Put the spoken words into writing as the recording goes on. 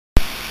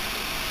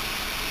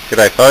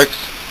G'day folks,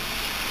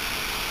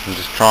 I'm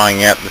just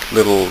trying out this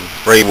little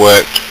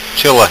reworked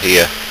chiller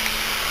here.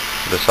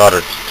 I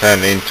decided to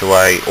turn it into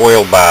a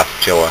oil bath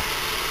chiller.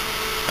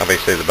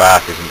 Obviously the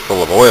bath isn't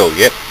full of oil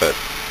yet, but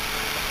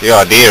the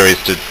idea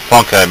is to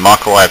plonk a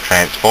microwave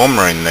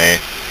transformer in there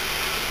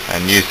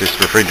and use this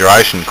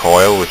refrigeration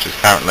coil, which is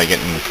currently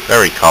getting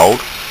very cold,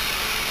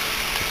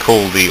 to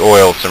cool the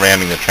oil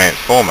surrounding the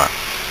transformer.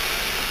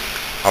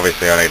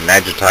 Obviously I need an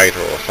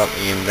agitator or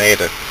something in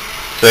there to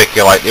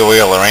circulate the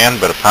oil around,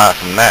 but apart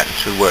from that it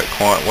should work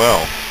quite well.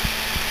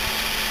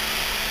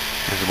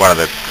 This is one of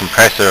the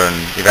compressor and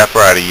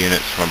evaporator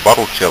units from a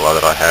bottle chiller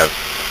that I have.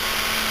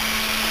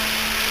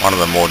 One of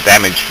the more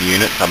damaged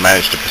units. I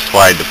managed to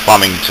persuade the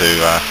plumbing to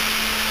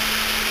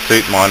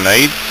suit my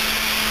needs,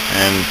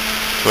 and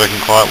it's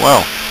working quite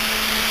well.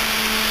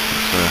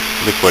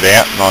 It's liquid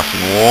out, nice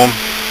and warm.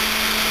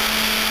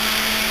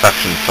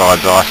 Suction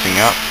side's icing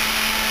up.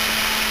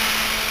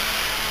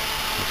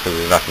 Because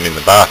there's nothing in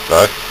the bath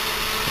though.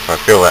 If I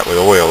fill that with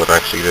oil, it'll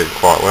actually do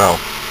quite well.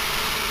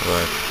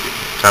 The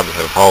tubs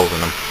have holes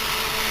in them.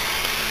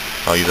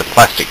 I'll use a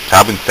plastic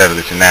tub instead of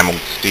this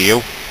enamelled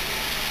steel.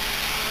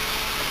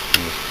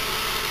 And just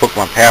hook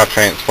my power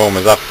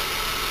transformers up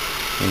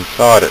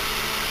inside it.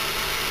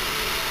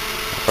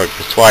 If I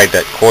persuade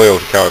that coil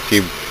to go a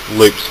few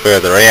loops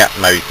further out,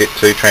 maybe fit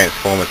two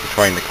transformers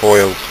between the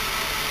coils.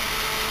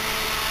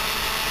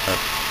 So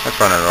that's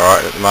running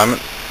alright at the moment.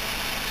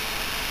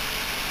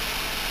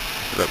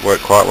 That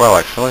worked quite well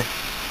actually.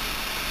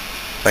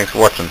 Thanks for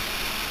watching.